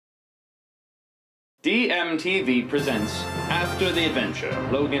DMTV presents After the Adventure,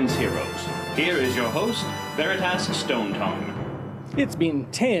 Logan's Heroes. Here is your host, Veritas Stonetongue. It's been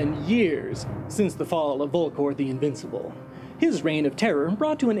 10 years since the fall of Volkor the Invincible. His reign of terror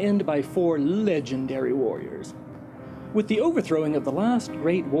brought to an end by 4 legendary warriors. With the overthrowing of the last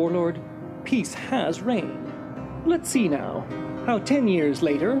great warlord, peace has reigned. Let's see now how 10 years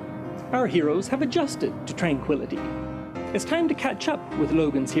later, our heroes have adjusted to tranquility. It's time to catch up with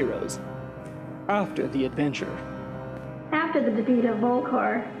Logan's heroes. After the adventure. After the defeat of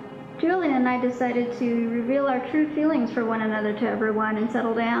Volkor, Julian and I decided to reveal our true feelings for one another to everyone and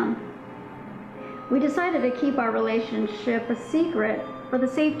settle down. We decided to keep our relationship a secret for the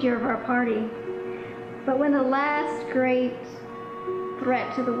safety of our party. But when the last great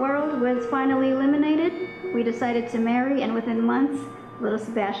threat to the world was finally eliminated, we decided to marry, and within months, little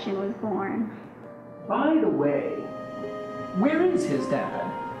Sebastian was born. By the way, where is his dad?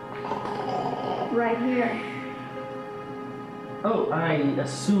 Right here. Oh, I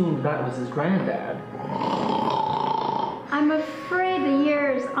assumed that was his granddad. I'm afraid the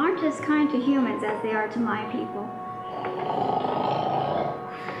years aren't as kind to humans as they are to my people.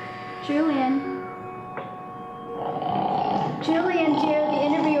 Julian. Julian, dear, the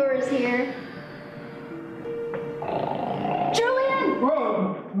interviewer is here. Julian!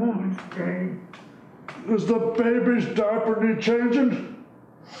 Oh, okay. Does the baby's diaper need changing?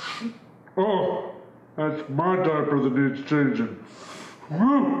 Oh, that's my diaper that needs changing.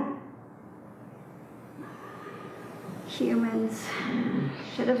 Woo! Humans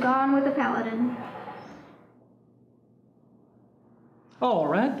should have gone with the paladin. All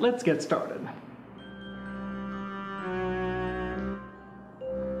right, let's get started.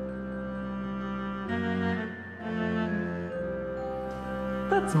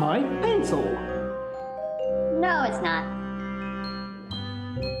 That's my pencil. No, it's not.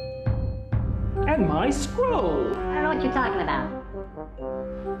 And my scroll. I don't know what you're talking about.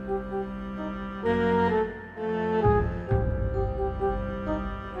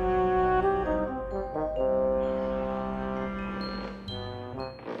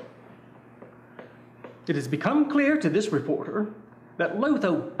 It has become clear to this reporter that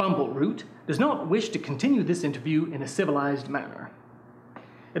Lotho Bumbleroot does not wish to continue this interview in a civilized manner.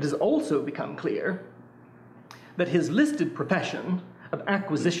 It has also become clear that his listed profession of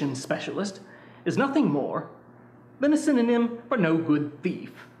acquisition specialist is nothing more than a synonym for no good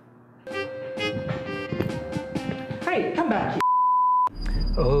thief. Hey, come back here!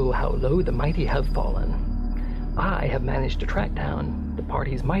 Oh, how low the mighty have fallen. I have managed to track down the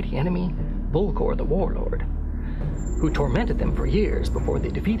party's mighty enemy, Volkor the Warlord, who tormented them for years before they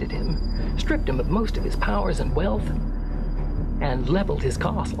defeated him, stripped him of most of his powers and wealth, and leveled his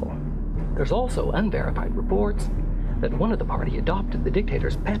castle. There's also unverified reports that one of the party adopted the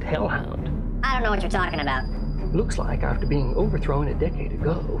dictator's pet hellhound. I don't know what you're talking about. Looks like after being overthrown a decade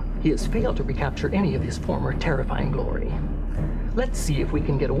ago, he has failed to recapture any of his former terrifying glory. Let's see if we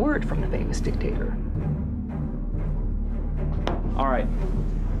can get a word from the famous dictator. All right,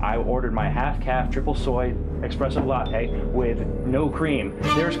 I ordered my half-calf triple soy espresso latte with no cream.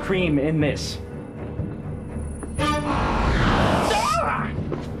 There's cream in this.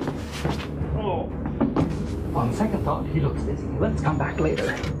 On second thought, he looks busy. Let's come back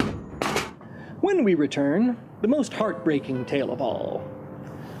later. When we return, the most heartbreaking tale of all.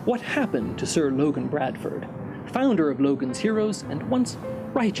 What happened to Sir Logan Bradford, founder of Logan's Heroes and once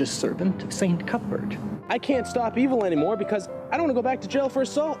righteous servant of St. Cuthbert? I can't stop evil anymore because I don't want to go back to jail for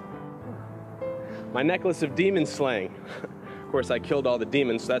assault. My necklace of demon slaying. Of course, I killed all the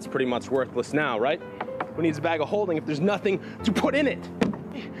demons, so that's pretty much worthless now, right? Who needs a bag of holding if there's nothing to put in it?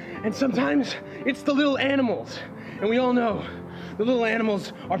 And sometimes it's the little animals. And we all know the little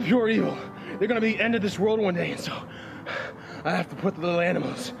animals are pure evil. They're gonna be the end of this world one day, and so I have to put the little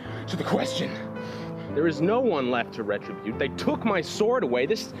animals to the question. There is no one left to retribute. They took my sword away.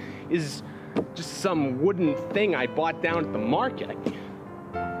 This is just some wooden thing I bought down at the market.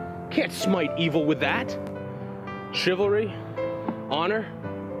 I can't smite evil with that. Chivalry, honor,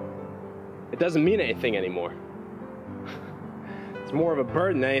 it doesn't mean anything anymore. It's more of a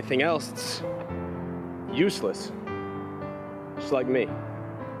burden than anything else. It's useless. Just like me.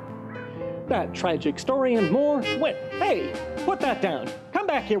 That tragic story and more. Wait, hey, put that down. Come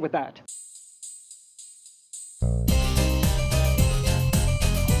back here with that.